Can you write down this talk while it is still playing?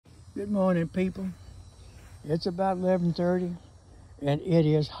Good morning, people. It's about 11:30 and it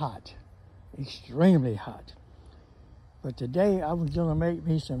is hot, extremely hot. But today I was gonna make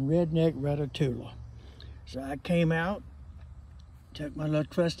me some redneck ratatouille. So I came out, took my little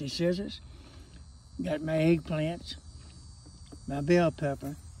trusty scissors, got my eggplants, my bell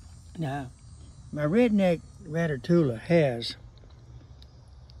pepper. Now, my redneck ratatouille has,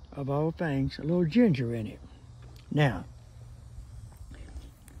 of all things, a little ginger in it. Now,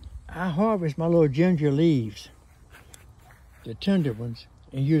 I harvest my little ginger leaves, the tender ones,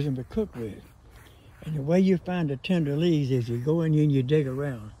 and use them to cook with. And the way you find the tender leaves is you go in here and you dig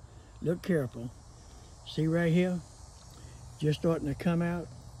around. Look careful. See right here? Just starting to come out.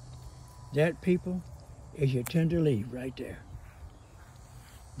 That, people, is your tender leaf right there.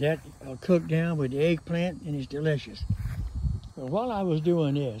 That I'll cook down with the eggplant and it's delicious. But while I was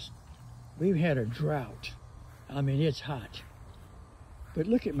doing this, we've had a drought. I mean, it's hot. But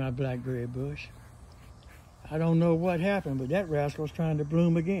look at my blackberry bush. I don't know what happened, but that rascal's trying to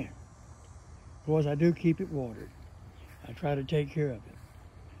bloom again. Of course, I do keep it watered. I try to take care of it.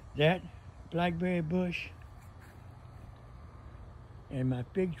 That blackberry bush and my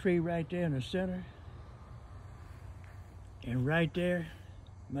fig tree right there in the center, and right there,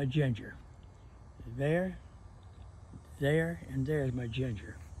 my ginger. There, and there's my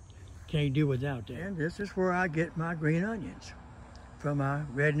ginger. Can't do without that. And this is where I get my green onions from my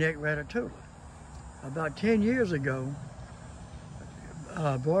redneck ratatouille. About 10 years ago,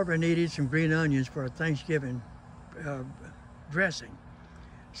 Barbara needed some green onions for a Thanksgiving dressing.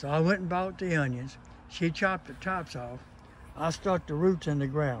 So I went and bought the onions. She chopped the tops off. I stuck the roots in the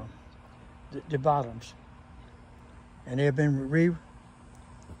ground, the bottoms. And they've been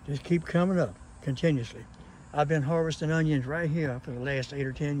just keep coming up continuously. I've been harvesting onions right here for the last 8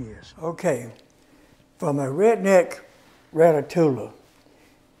 or 10 years. Okay, for my redneck ratatouille,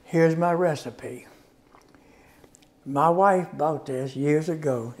 here's my recipe. My wife bought this years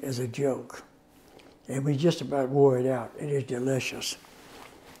ago as a joke, and we just about wore it out. It is delicious.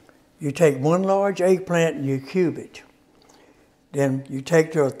 You take 1 large eggplant and you cube it. Then you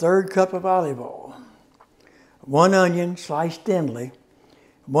take to a 1/3 cup of olive oil, 1 onion sliced thinly,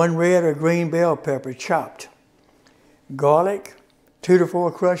 1 red or green bell pepper chopped, garlic, 2 to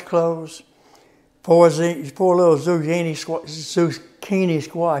 4 crushed cloves, 4 little zucchini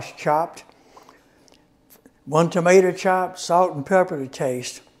squash chopped, 1 tomato chopped, salt and pepper to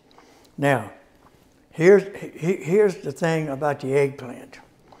taste. Now, here's the thing about the eggplant.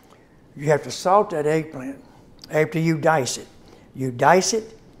 You have to salt that eggplant after you dice it. You dice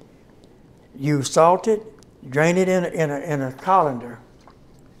it, you salt it, drain it in a colander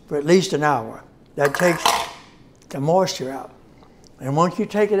for at least an hour. That takes the moisture out. And once you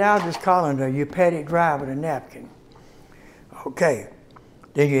take it out of this colander, you pat it dry with a napkin. Okay,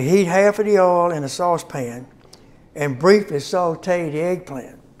 then you heat half of the oil in a saucepan and briefly saute the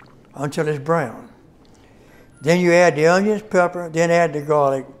eggplant until it's brown. Then you add the onions, pepper, then add the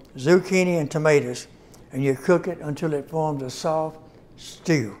garlic, zucchini, and tomatoes, and you cook it until it forms a soft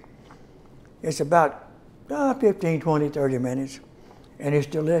stew. It's about 15, 20, 30 minutes, and it's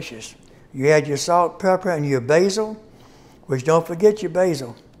delicious. You add your salt, pepper, and your basil, which don't forget your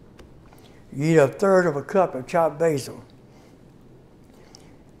basil. You eat 1/3 cup of chopped basil.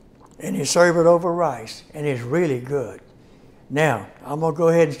 And you serve it over rice, and it's really good. Now, I'm gonna go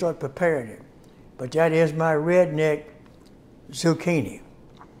ahead and start preparing it. But that is my redneck zucchini.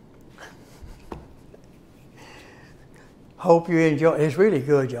 Hope you enjoy it. It's really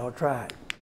good, y'all. Try it.